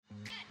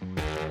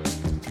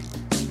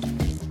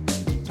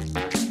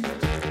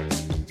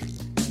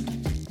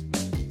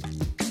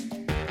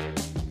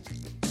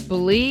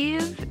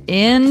Believe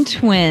in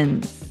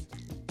Twins.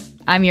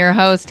 I'm your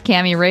host,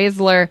 Cammie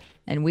Raisler,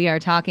 and we are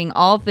talking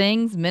all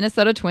things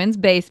Minnesota Twins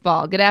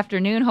baseball. Good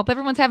afternoon. Hope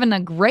everyone's having a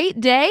great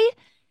day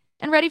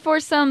and ready for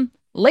some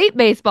late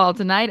baseball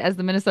tonight as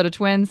the Minnesota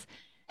Twins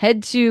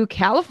head to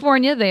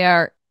California. They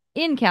are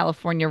in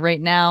California right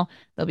now.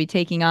 They'll be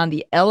taking on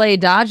the LA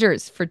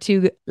Dodgers for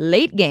 2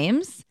 late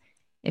games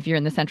if you're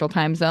in the Central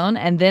Time Zone,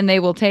 and then they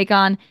will take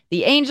on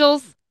the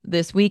Angels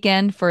this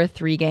weekend for a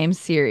 3-game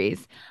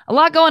series. A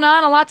lot going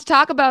on, a lot to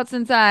talk about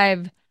since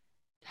I've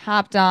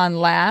hopped on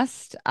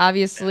last.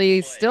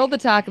 Obviously, still the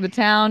talk of the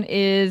town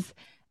is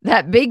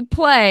that big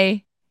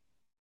play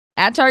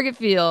at Target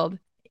Field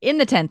in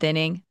the 10th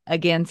inning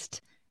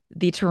against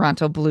the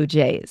Toronto Blue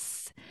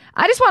Jays.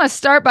 I just want to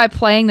start by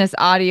playing this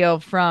audio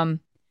from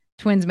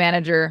Twins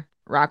manager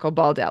Rocco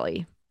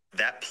Baldelli.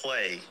 That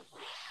play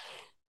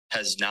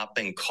has not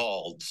been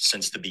called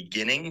since the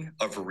beginning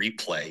of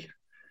replay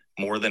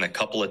more than a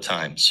couple of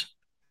times.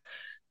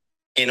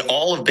 In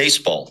all of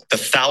baseball, the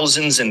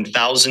thousands and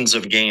thousands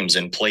of games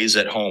and plays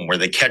at home where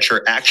the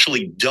catcher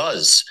actually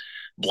does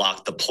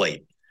block the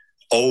plate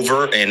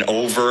over and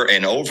over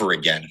and over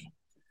again,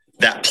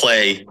 that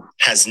play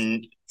has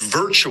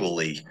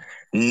virtually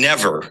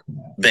never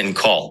been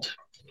called.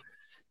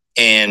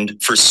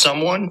 And for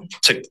someone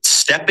to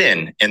step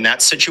in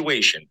that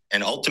situation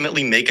and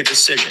ultimately make a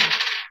decision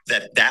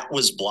that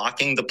was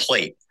blocking the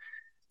plate,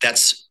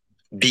 that's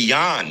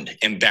beyond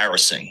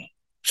embarrassing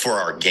for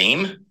our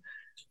game,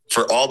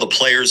 for all the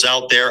players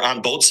out there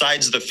on both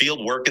sides of the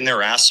field working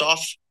their ass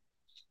off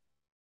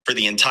for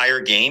the entire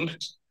game.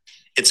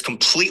 It's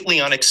completely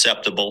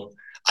unacceptable.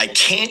 I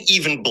can't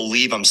even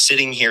believe I'm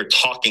sitting here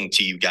talking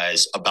to you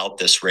guys about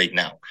this right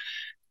now.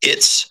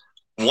 It's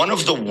one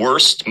of the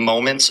worst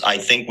moments I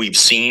think we've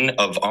seen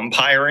of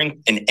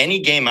umpiring in any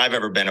game I've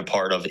ever been a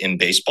part of in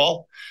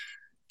baseball.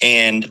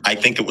 And I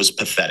think it was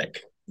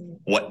pathetic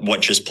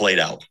what just played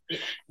out.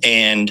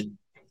 And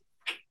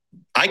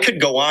I could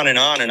go on and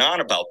on and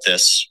on about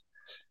this.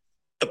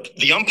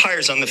 The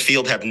umpires on the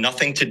field have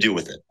nothing to do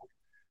with it.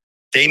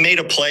 They made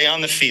a play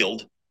on the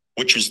field,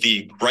 which was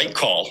the right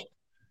call,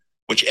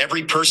 which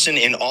every person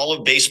in all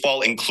of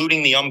baseball,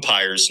 including the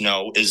umpires,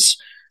 know is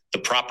the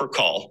proper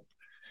call.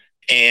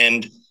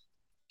 And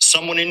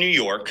someone in New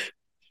York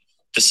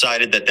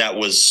decided that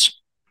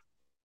was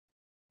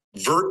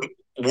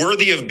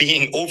worthy of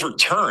being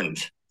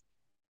overturned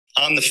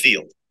on the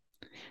field.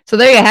 So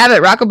there you have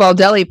it. Rocco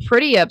Baldelli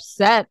pretty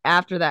upset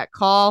after that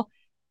call.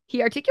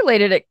 He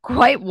articulated it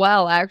quite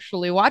well,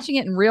 actually. Watching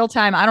it in real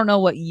time, I don't know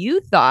what you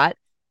thought,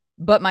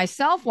 but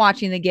myself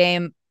watching the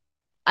game,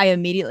 I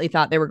immediately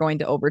thought they were going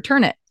to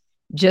overturn it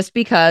just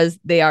because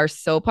they are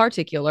so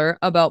particular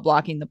about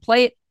blocking the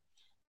plate.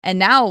 And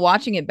now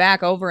watching it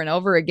back over and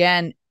over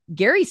again,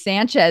 Gary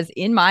Sanchez,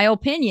 in my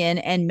opinion,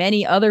 and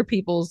many other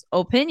people's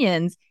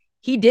opinions,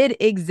 he did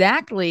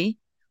exactly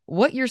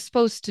what you're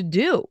supposed to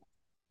do.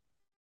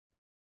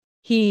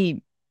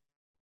 He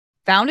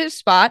found his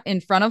spot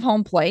in front of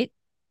home plate.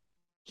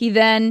 He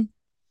then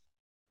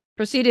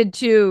proceeded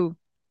to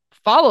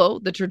follow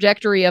the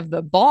trajectory of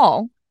the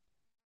ball,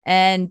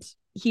 and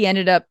he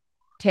ended up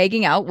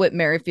taking out Whit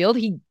Merrifield.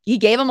 He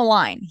gave him a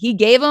line. He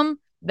gave him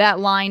that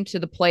line to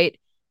the plate,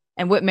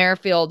 and Whit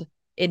Merrifield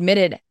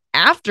admitted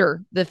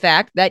after the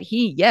fact that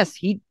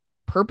he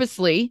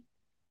purposely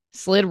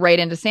slid right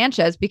into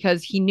Sanchez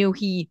because he knew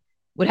he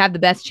would have the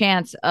best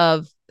chance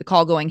of the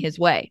call going his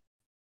way.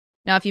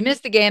 Now, if you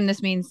missed the game,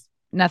 this means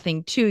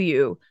nothing to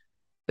you,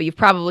 but you've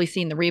probably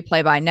seen the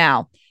replay by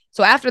now.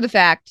 So after the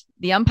fact,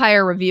 the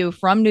umpire review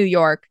from New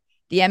York,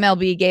 the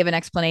MLB gave an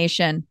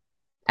explanation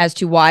as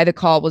to why the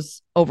call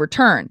was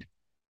overturned.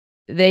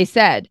 They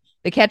said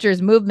the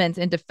catcher's movements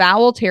into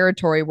foul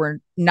territory were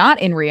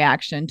not in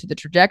reaction to the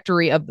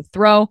trajectory of the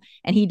throw,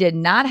 and he did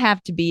not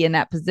have to be in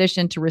that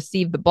position to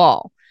receive the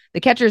ball.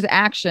 The catcher's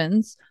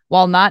actions,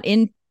 while not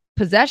in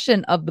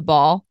possession of the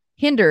ball,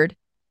 hindered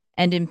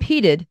and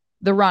impeded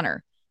the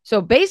runner. So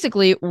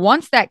basically,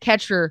 once that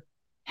catcher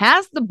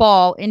has the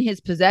ball in his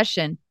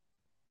possession,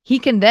 he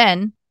can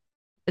then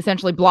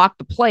essentially block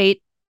the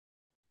plate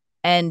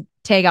and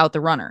take out the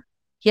runner.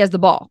 He has the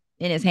ball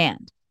in his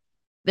hand.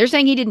 They're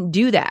saying he didn't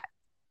do that.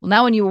 Well,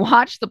 now when you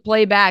watch the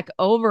playback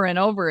over and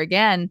over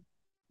again,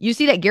 you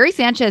see that Gary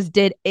Sanchez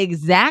did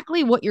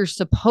exactly what you're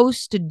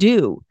supposed to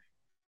do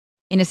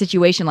in a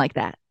situation like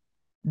that.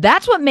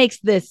 That's what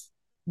makes this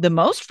the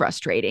most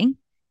frustrating.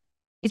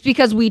 It's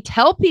because we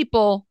tell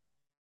people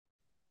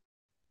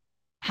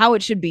how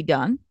it should be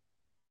done.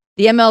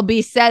 The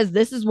MLB says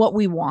this is what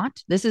we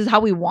want. This is how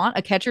we want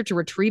a catcher to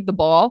retrieve the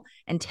ball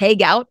and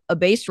take out a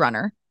base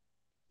runner.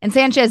 And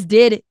Sanchez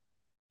did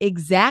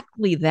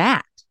exactly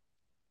that.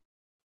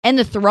 And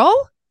the throw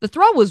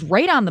was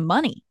right on the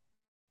money.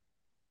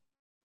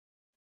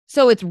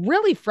 So it's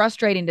really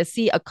frustrating to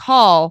see a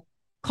call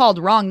called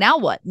wrong. Now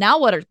what? Now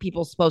what are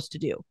people supposed to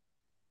do?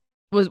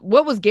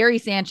 What was Gary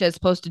Sanchez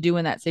supposed to do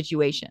in that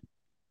situation?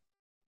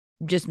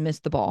 Just miss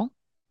the ball?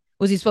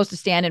 Was he supposed to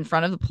stand in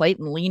front of the plate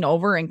and lean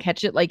over and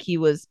catch it like he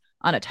was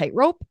on a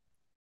tightrope?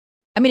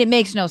 I mean, it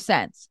makes no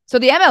sense. So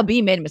the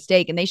MLB made a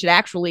mistake, and they should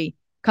actually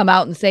come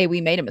out and say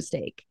we made a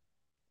mistake,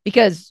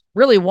 because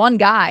really one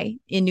guy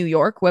in New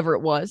York, whoever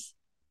it was,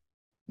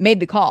 made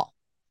the call,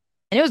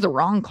 and it was the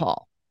wrong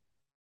call.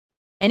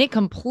 And it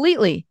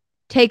completely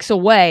takes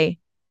away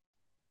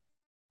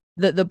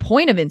the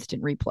point of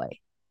instant replay.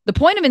 The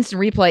point of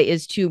instant replay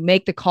is to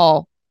make the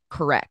call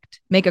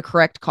correct, make a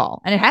correct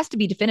call, and it has to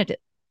be definitive.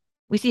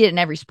 We see it in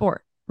every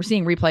sport. We're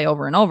seeing replay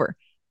over and over.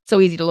 It's so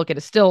easy to look at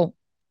a still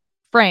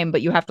frame,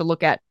 but you have to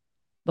look at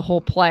the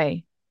whole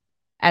play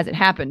as it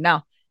happened.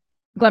 Now,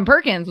 Glenn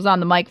Perkins was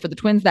on the mic for the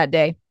Twins that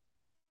day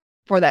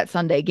for that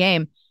Sunday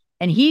game,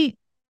 and he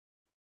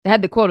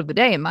had the quote of the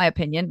day, in my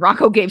opinion.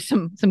 Rocco gave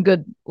some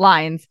good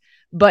lines,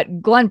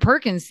 but Glenn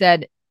Perkins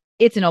said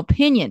it's an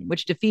opinion,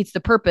 which defeats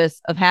the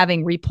purpose of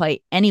having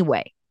replay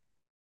anyway.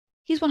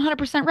 He's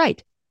 100%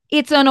 right.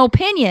 It's an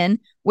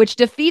opinion, which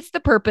defeats the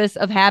purpose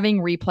of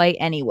having replay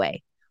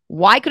anyway.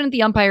 Why couldn't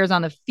the umpires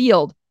on the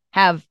field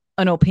have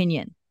an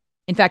opinion?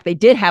 In fact, they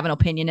did have an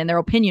opinion, and their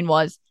opinion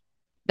was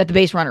that the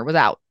base runner was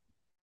out.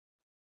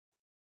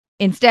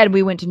 Instead,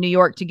 we went to New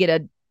York to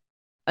get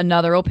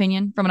another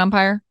opinion from an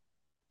umpire.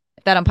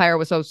 If that umpire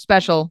was so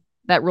special,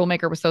 that rule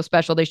maker was so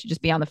special, they should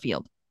just be on the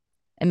field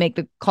and make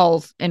the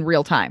calls in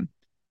real time,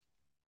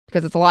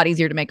 because it's a lot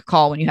easier to make a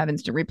call when you have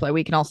instant replay.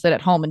 We can all sit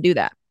at home and do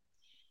that.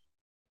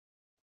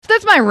 So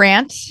that's my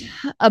rant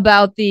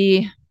about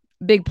the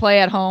big play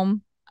at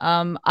home.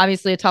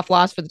 Obviously a tough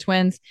loss for the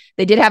Twins.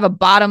 They did have a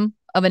bottom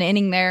of an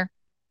inning there.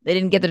 They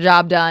didn't get the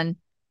job done.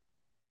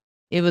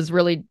 It was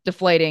really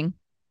deflating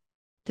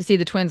to see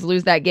the Twins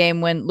lose that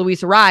game when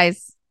Luis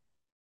Arraez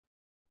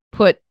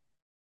put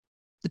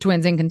the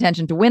Twins in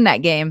contention to win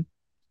that game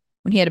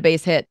when he had a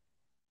base hit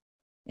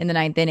in the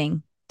 9th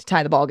inning to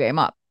tie the ball game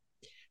up.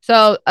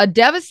 So a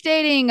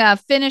devastating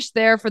finish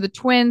there for the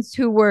Twins,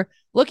 who were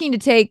looking to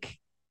take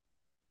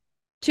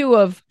 2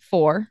 of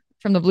 4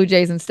 from the Blue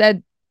Jays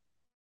instead.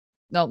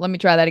 No, let me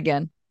try that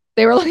again.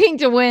 They were looking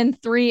to win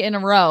 3 in a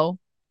row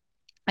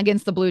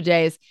against the Blue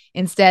Jays.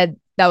 Instead,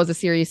 that was a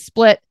series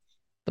split.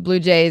 The Blue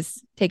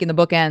Jays taking the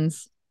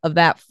bookends of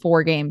that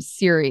 4-game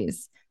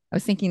series. I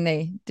was thinking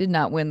they did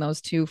not win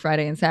those 2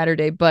 Friday and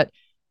Saturday, but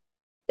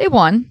they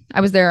won.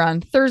 I was there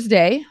on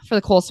Thursday for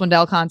the Cole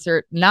Swindell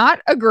concert.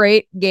 Not a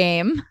great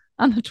game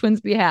on the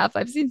Twins' behalf.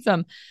 I've seen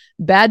some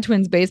bad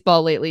Twins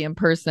baseball lately in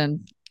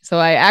person. So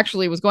I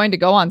actually was going to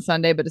go on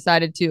Sunday, but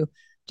decided to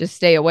just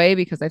stay away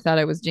because I thought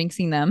I was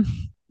jinxing them.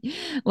 A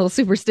little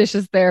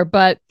superstitious there,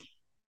 but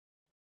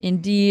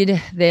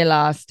indeed they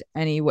lost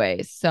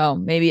anyway. So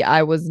maybe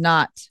I was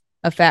not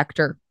a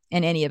factor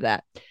in any of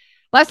that.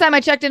 Last time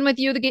I checked in with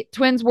you, the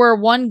Twins were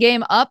 1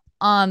 game up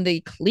on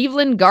the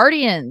Cleveland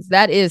Guardians.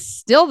 That is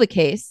still the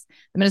case.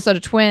 The Minnesota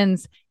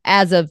Twins,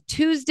 as of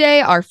Tuesday,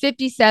 are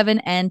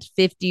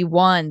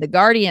 57-51. The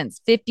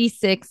Guardians,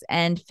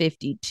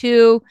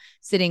 56-52,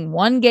 sitting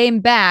 1 game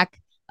back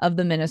of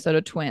the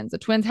Minnesota Twins. The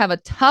Twins have a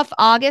tough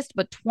August,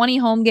 but 20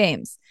 home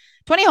games.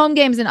 20 home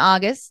games in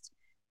August,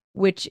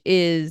 which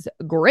is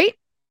great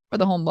for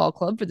the home ball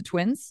club for the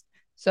Twins.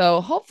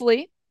 So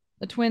hopefully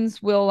the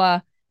Twins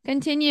will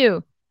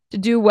continue to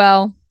do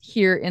well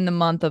here in the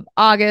month of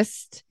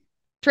August.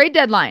 Trade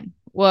deadline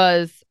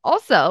was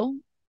also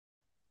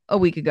a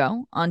week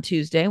ago on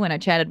Tuesday when I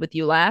chatted with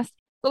you last.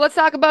 So let's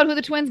talk about who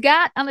the Twins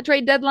got on the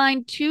trade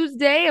deadline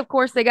Tuesday. Of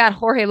course, they got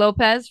Jorge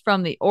Lopez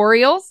from the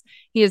Orioles.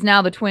 He is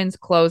now the Twins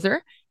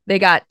closer. They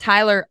got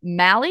Tyler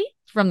Mahle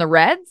from the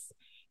Reds.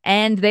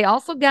 And they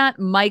also got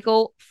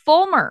Michael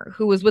Fulmer,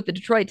 who was with the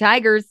Detroit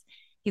Tigers.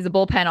 He's a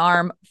bullpen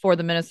arm for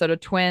the Minnesota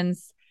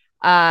Twins.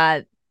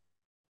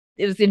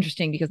 It was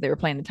interesting because they were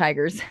playing the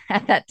Tigers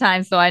at that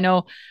time. So I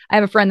know I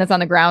have a friend that's on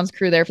the grounds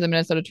crew there for the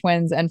Minnesota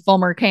Twins, and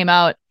Fulmer came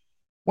out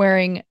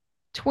wearing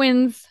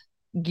Twins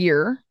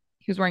gear.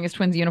 He was wearing his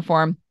Twins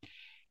uniform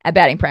at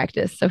batting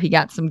practice. So he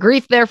got some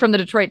grief there from the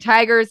Detroit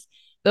Tigers.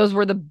 Those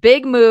were the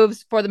big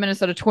moves for the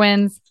Minnesota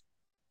Twins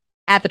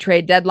at the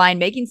trade deadline,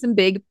 making some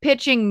big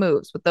pitching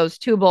moves with those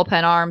 2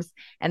 bullpen arms,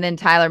 and then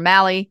Tyler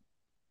Mahle,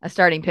 a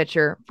starting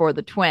pitcher for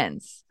the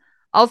Twins.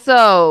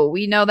 Also,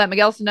 we know that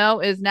Miguel Sano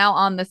is now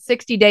on the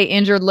 60-day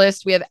injured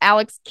list. We have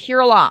Alex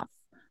Kirilloff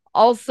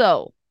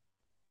also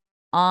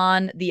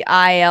on the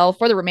IL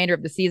for the remainder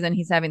of the season.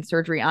 He's having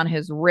surgery on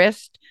his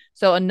wrist.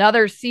 So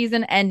another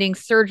season-ending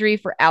surgery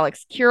for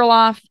Alex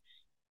Kirilloff.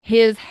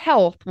 His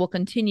health will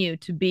continue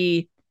to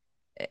be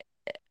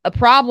a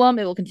problem.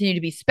 It will continue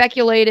to be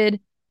speculated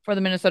for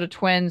the Minnesota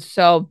Twins.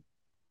 So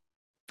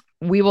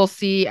we will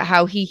see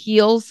how he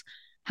heals,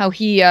 how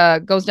he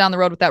goes down the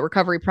road with that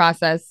recovery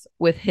process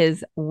with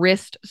his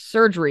wrist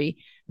surgery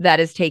that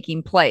is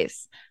taking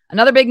place.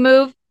 Another big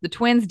move, the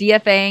Twins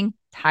DFAing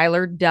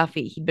Tyler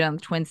Duffy. He'd been on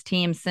the Twins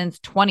team since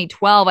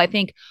 2012. I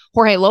think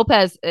Jorge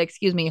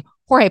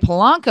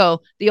Polanco,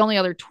 the only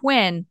other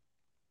Twin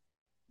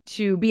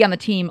to be on the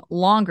team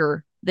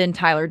longer than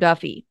Tyler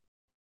Duffy.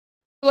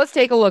 So let's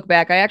take a look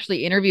back. I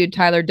actually interviewed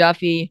Tyler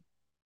Duffy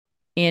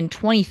in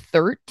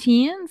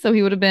 2013. So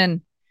he would have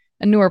been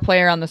a newer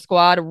player on the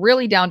squad,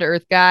 really down to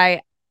earth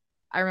guy.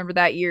 I remember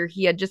that year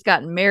he had just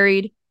gotten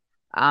married.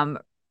 Um,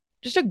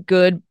 just a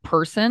good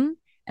person.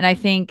 And I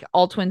think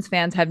all Twins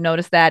fans have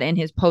noticed that in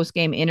his post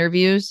game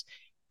interviews.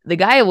 The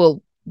guy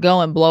will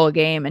go and blow a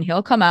game and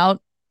he'll come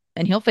out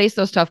and he'll face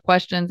those tough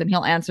questions and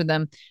he'll answer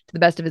them to the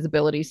best of his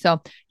ability.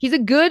 So he's a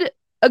good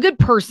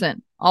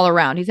person all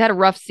around. He's had a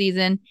rough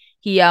season.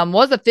 He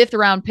was a fifth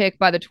round pick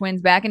by the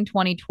Twins back in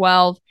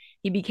 2012.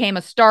 He became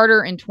a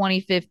starter in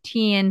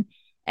 2015,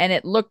 and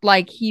it looked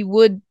like he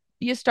would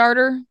be a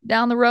starter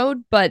down the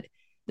road, but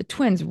the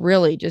Twins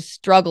really just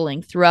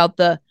struggling throughout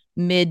the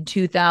mid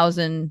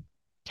 2010s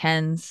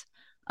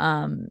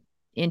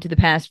into the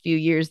past few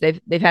years.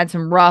 They've had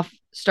some rough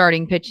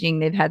starting pitching.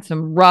 They've had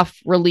some rough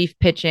relief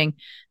pitching.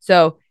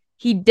 So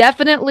he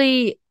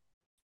definitely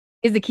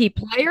is a key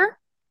player.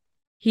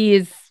 He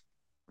is,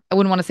 I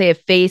wouldn't want to say a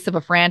face of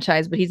a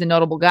franchise, but he's a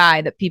notable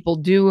guy that people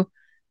do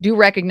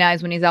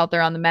recognize when he's out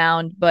there on the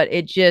mound. But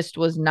it just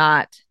was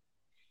not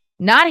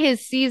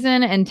his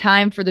season, and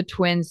time for the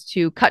Twins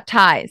to cut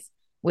ties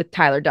with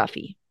Tyler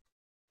Duffy.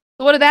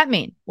 So what did that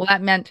mean? Well,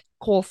 that meant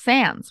Cole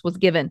Sands was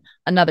given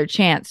another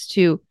chance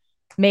to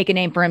make a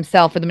name for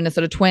himself for the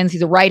Minnesota Twins.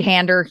 He's a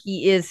right-hander.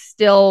 He is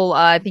still,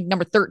 I think,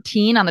 number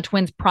 13 on the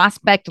Twins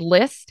prospect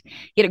list.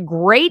 He had a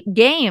great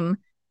game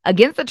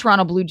against the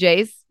Toronto Blue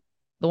Jays,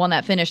 the one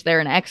that finished there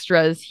in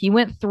extras. He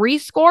went 3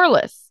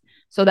 scoreless.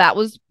 So that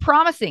was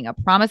promising, a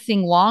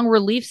promising long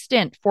relief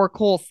stint for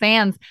Cole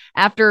Sands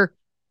after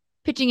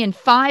pitching in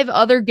 5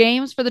 other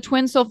games for the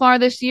Twins so far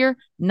this year,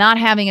 not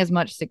having as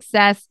much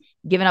success,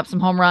 giving up some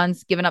home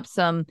runs, giving up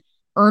some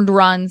earned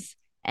runs,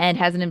 and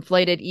has an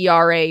inflated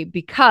ERA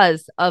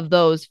because of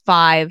those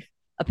 5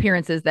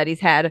 appearances that he's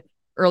had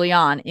early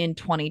on in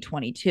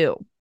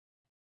 2022.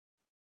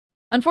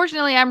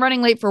 Unfortunately, I'm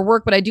running late for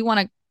work, but I do want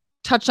to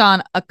touch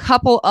on a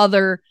couple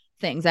other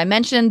things. I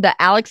mentioned the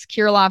Alex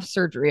Kirilloff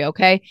surgery,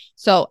 okay?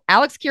 So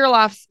Alex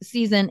Kirilloff's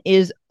season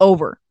is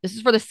over. This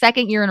is for the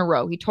second year in a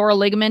row. He tore a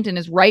ligament in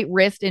his right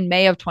wrist in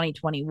May of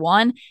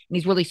 2021, and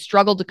he's really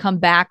struggled to come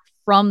back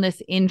from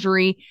this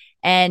injury,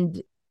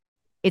 and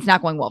it's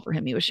not going well for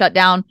him. He was shut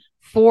down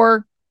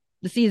for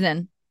the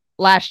season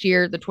last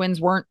year. The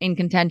Twins weren't in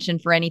contention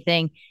for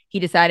anything. He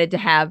decided to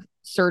have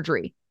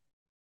surgery.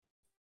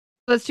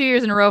 So that's 2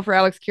 years in a row for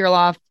Alex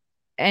Kirilloff,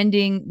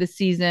 ending the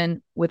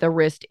season with a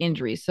wrist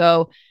injury.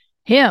 So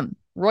him,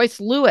 Royce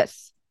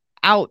Lewis,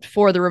 out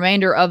for the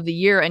remainder of the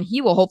year, and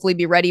he will hopefully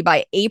be ready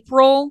by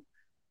April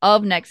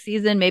of next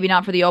season. Maybe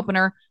not for the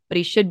opener, but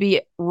he should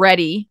be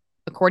ready,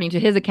 according to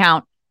his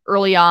account,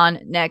 early on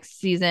next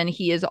season.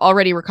 He is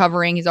already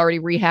recovering. He's already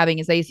rehabbing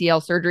his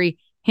ACL surgery.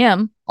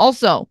 Him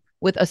also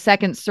with a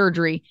second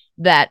surgery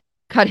that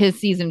cut his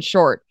season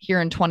short here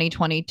in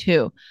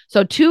 2022.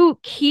 So 2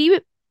 key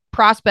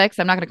prospects.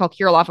 I'm not going to call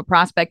Kirilloff a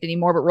prospect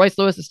anymore, but Royce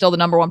Lewis is still the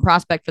number 1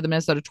 prospect for the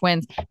Minnesota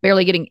Twins,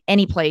 barely getting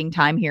any playing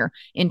time here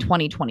in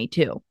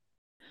 2022.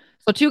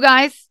 So 2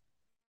 guys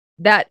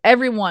that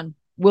everyone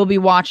will be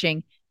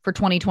watching for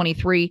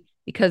 2023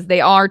 because they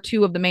are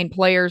 2 of the main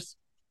players,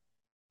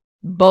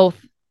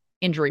 both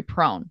injury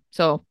prone.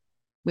 So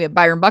we have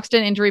Byron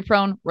Buxton injury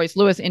prone, Royce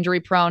Lewis injury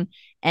prone,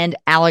 and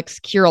Alex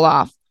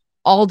Kirilloff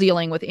all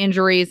dealing with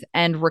injuries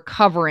and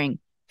recovering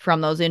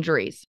from those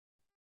injuries.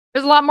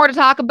 There's a lot more to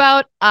talk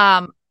about.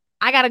 I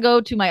got to go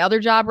to my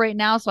other job right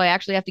now, so I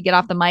actually have to get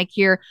off the mic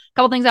here. A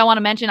couple things I want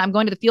to mention. I'm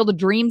going to the Field of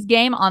Dreams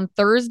game on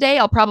Thursday.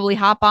 I'll probably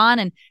hop on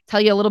and tell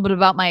you a little bit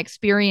about my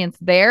experience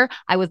there.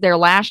 I was there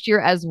last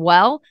year as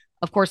well.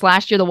 Of course,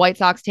 last year, the White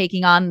Sox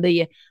taking on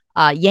the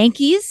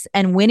Yankees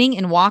and winning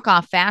in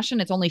walk-off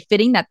fashion. It's only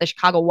fitting that the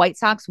Chicago White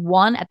Sox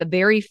won at the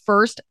very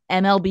first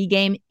MLB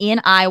game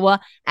in Iowa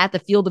at the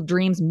Field of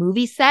Dreams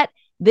movie set.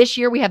 This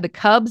year, we have the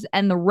Cubs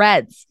and the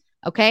Reds.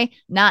 Okay,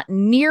 not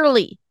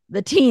nearly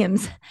the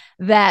teams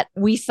that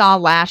we saw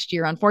last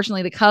year.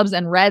 Unfortunately, the Cubs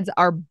and Reds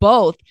are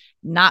both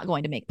not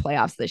going to make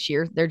playoffs this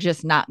year. They're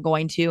just not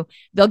going to.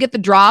 They'll get the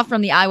draw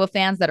from the Iowa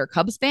fans that are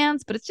Cubs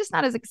fans, but it's just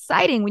not as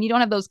exciting when you don't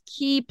have those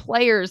key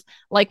players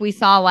like we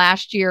saw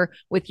last year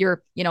with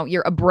your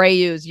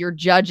Abreus, your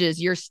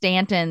Judges, your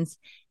Stantons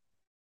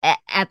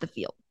at the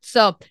field.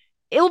 So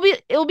it'll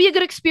be a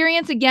good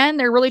experience. Again,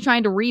 they're really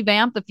trying to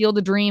revamp the Field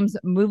of Dreams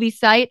movie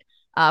site.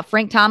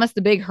 Frank Thomas,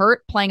 the Big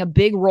Hurt, playing a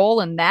big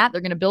role in that. They're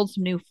going to build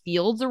some new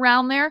fields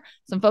around there.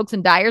 Some folks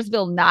in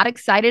Dyersville not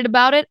excited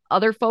about it.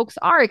 Other folks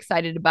are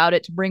excited about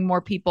it to bring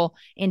more people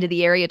into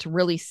the area to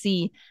really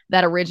see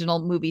that original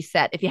movie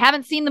set. If you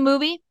haven't seen the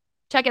movie,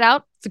 check it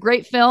out. It's a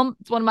great film.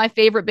 It's one of my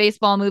favorite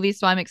baseball movies,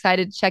 so I'm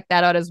excited to check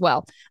that out as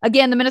well.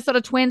 Again, the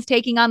Minnesota Twins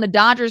taking on the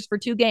Dodgers for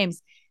 2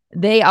 games.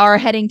 They are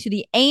heading to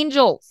the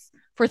Angels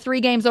for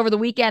 3 games over the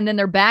weekend. Then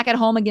they're back at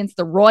home against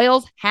the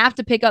Royals. Have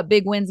to pick up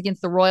big wins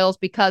against the Royals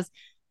because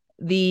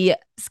the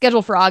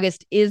schedule for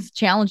August is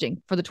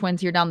challenging for the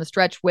Twins here down the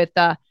stretch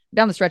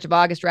of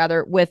August,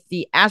 with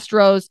the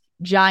Astros,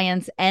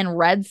 Giants, and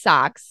Red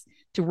Sox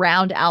to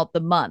round out the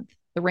month.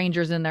 The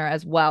Rangers in there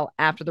as well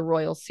after the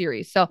Royals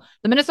series. So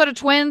the Minnesota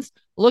Twins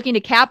looking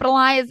to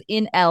capitalize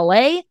in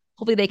LA.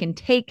 Hopefully they can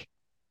take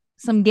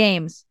some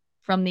games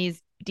from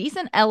these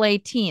decent LA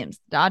teams,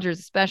 Dodgers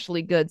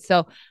especially good.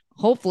 So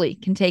hopefully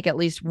can take at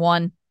least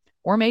one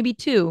or maybe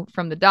two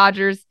from the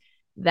Dodgers.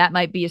 That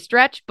might be a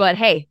stretch, but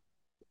hey,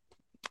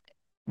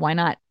 why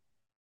not?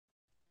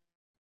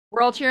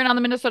 We're all cheering on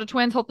the Minnesota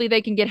Twins. Hopefully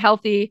they can get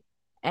healthy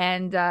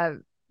and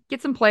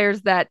get some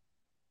players that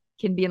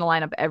can be in the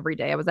lineup every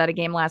day. I was at a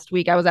game last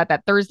week. I was at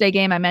that Thursday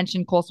game. I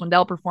mentioned Cole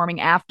Swindell performing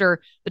after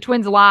the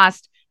Twins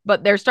lost,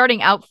 but their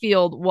starting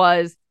outfield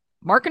was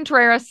Mark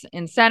Contreras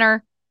in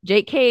center,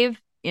 Jake Cave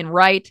in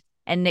right,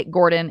 and Nick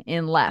Gordon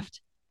in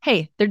left.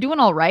 Hey, they're doing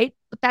all right,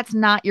 but that's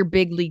not your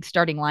big league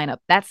starting lineup.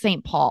 That's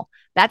St. Paul.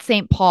 That's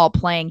St. Paul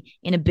playing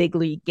in a big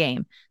league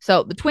game.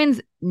 So the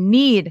Twins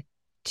need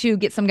to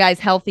get some guys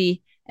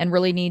healthy and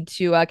really need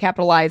to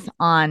capitalize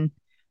on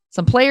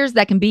some players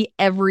that can be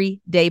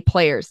everyday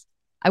players.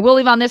 I will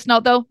leave on this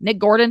note, though. Nick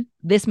Gordon,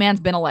 this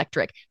man's been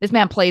electric. This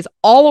man plays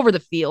all over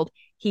the field.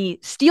 He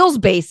steals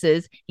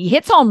bases. He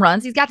hits home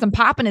runs. He's got some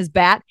pop in his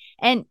bat,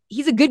 and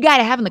he's a good guy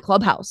to have in the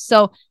clubhouse.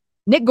 So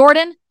Nick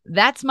Gordon,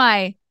 that's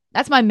my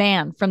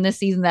man from this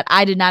season that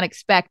I did not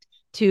expect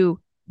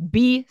to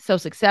be so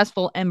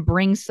successful and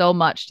bring so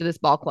much to this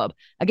ball club.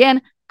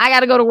 Again, I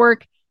got to go to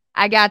work.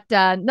 I got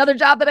another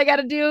job that I got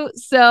to do.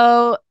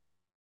 So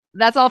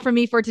that's all for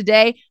me for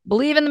today.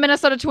 Believe in the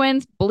Minnesota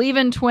Twins. Believe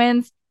in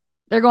Twins.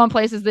 They're going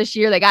places this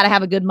year. They got to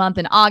have a good month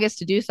in August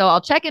to do so. I'll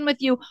check in with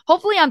you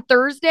hopefully on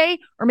Thursday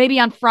or maybe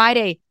on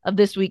Friday of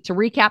this week to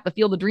recap the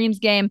Field of Dreams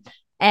game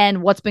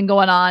and what's been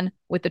going on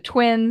with the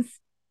Twins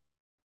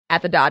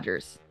at the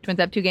Dodgers. Twins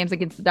have 2 games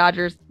against the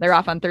Dodgers. They're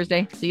off on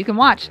Thursday, so you can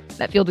watch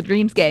that Field of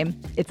Dreams game.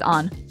 It's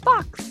on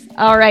Fox.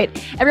 All right.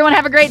 Everyone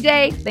have a great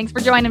day. Thanks for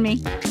joining me.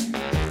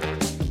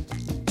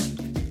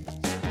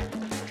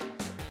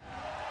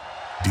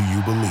 Do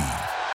you believe